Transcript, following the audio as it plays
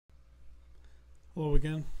Hello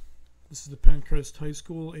again. This is the Pencrest High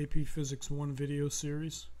School AP Physics 1 video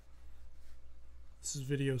series. This is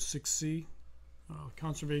video 6C,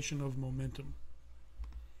 Conservation of Momentum.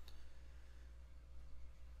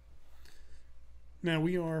 Now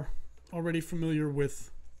we are already familiar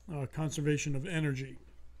with conservation of energy.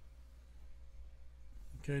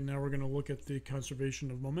 Okay, now we're going to look at the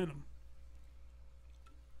conservation of momentum.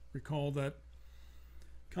 Recall that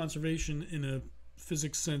conservation in a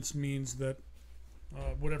physics sense means that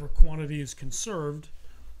whatever quantity is conserved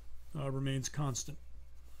remains constant.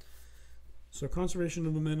 So conservation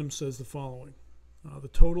of momentum says the following. The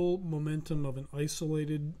total momentum of an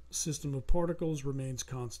isolated system of particles remains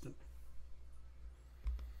constant.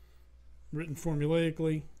 Written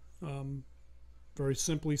formulaically, very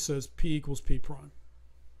simply says P equals P prime.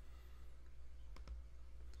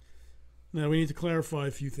 Now we need to clarify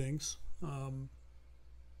a few things. An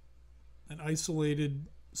isolated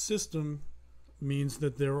system means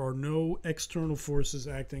that there are no external forces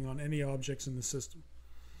acting on any objects in the system.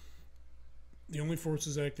 The only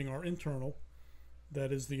forces acting are internal.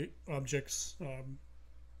 That is, the objects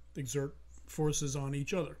exert forces on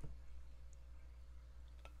each other.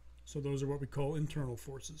 So those are what we call internal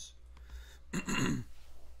forces.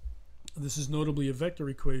 This is notably a vector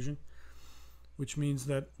equation, which means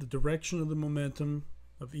that the direction of the momentum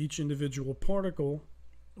of each individual particle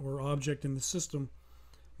or object in the system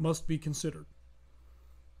must be considered.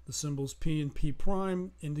 The symbols P and P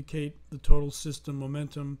prime indicate the total system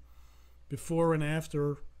momentum before and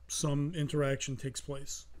after some interaction takes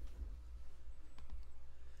place.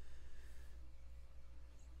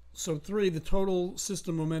 So 3, the total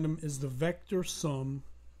system momentum is the vector sum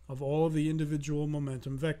of all of the individual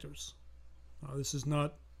momentum vectors. This is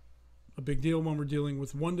not a big deal when we're dealing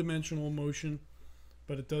with one-dimensional motion,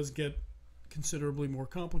 but it does get considerably more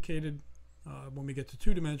complicated when we get to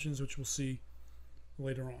 2 dimensions, which we'll see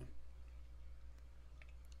later on.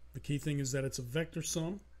 The key thing is that it's a vector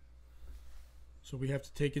sum, so we have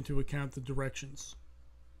to take into account the directions.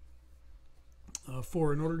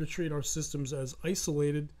 4, in order to treat our systems as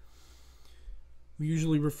isolated, we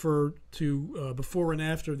usually refer to before and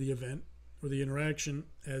after the event or the interaction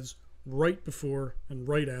as right before and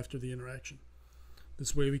right after the interaction.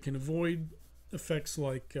 This way we can avoid effects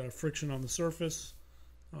like friction on the surface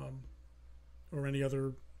or any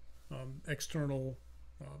other external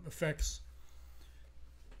effects.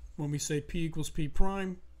 When we say P equals P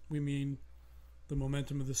prime, we mean the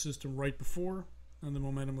momentum of the system right before and the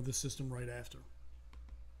momentum of the system right after.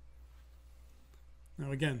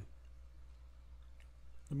 Now again,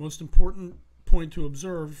 the most important point to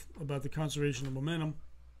observe about the conservation of momentum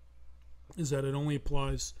is that it only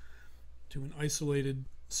applies to an isolated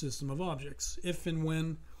system of objects. If and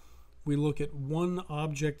when we look at one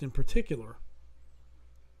object in particular,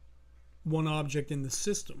 one object in the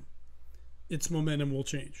system, its momentum will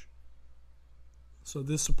change. So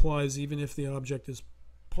this applies even if the object is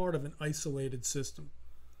part of an isolated system.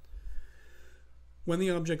 When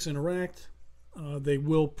the objects interact, they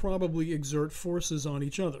will probably exert forces on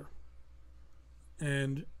each other.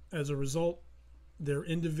 And as a result, their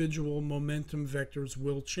individual momentum vectors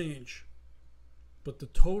will change. But the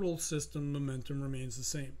total system momentum remains the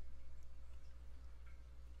same.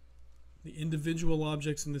 The individual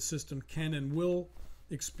objects in the system can and will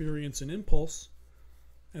experience an impulse,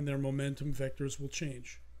 and their momentum vectors will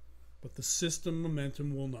change. But the system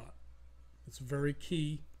momentum will not. It's a very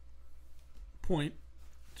key point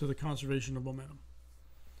to the conservation of momentum.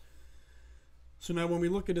 So now when we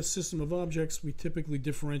look at a system of objects, we typically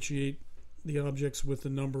differentiate the objects with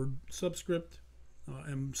the numbered subscript,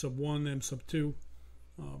 m sub 1, m sub 2.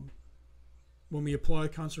 When we apply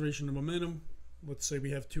conservation of momentum, let's say we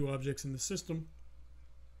have 2 objects in the system,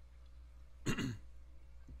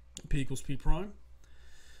 P equals P prime.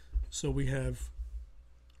 So we have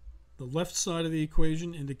the left side of the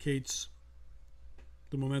equation indicates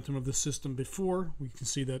the momentum of the system before. We can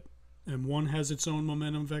see that m1 has its own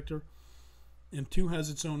momentum vector, m2 has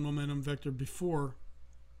its own momentum vector before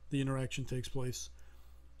the interaction takes place,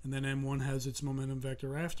 and then m1 has its momentum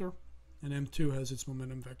vector after, and m2 has its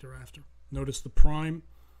momentum vector after. Notice the prime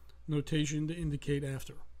notation to indicate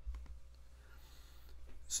after.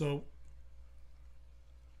 So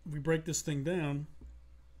if we break this thing down,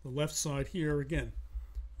 the left side here, again,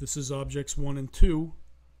 this is objects 1 and 2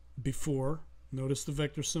 before. Notice the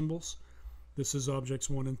vector symbols. This is objects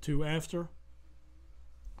 1 and 2 after.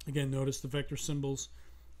 Again, notice the vector symbols.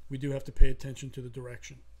 We do have to pay attention to the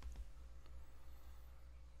direction.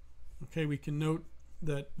 Okay, we can note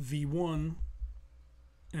that V1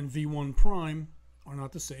 and V1 prime are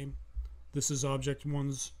not the same. This is object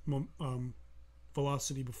 1's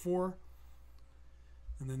velocity before.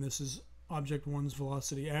 And then this is object 1's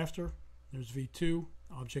velocity after. There's v2,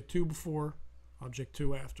 object 2 before, object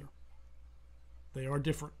 2 after. They are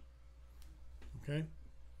different. Okay?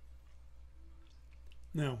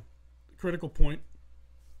 Now, the critical point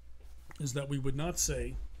is that we would not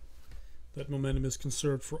say that momentum is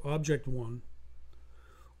conserved for object 1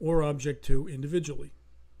 or object 2 individually,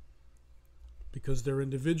 because their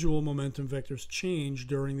individual momentum vectors change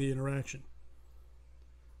during the interaction,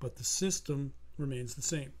 but the system remains the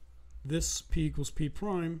same. This P equals P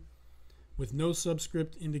prime with no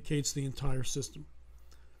subscript indicates the entire system.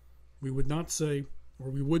 We would not say, or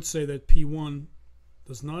we would say that P1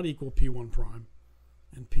 does not equal P1 prime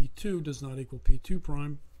and P2 does not equal P2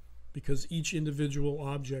 prime, because each individual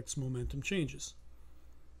object's momentum changes,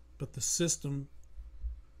 but the system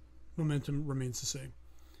momentum remains the same.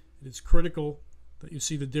 It is critical that you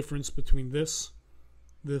see the difference between this,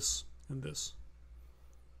 this, and this.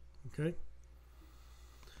 Okay?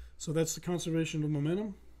 So that's the conservation of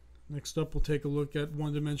momentum. Next up, we'll take a look at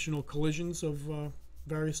one-dimensional collisions of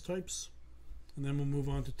various types, and then we'll move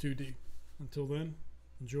on to 2D. Until then,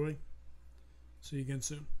 enjoy. See you again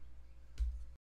soon.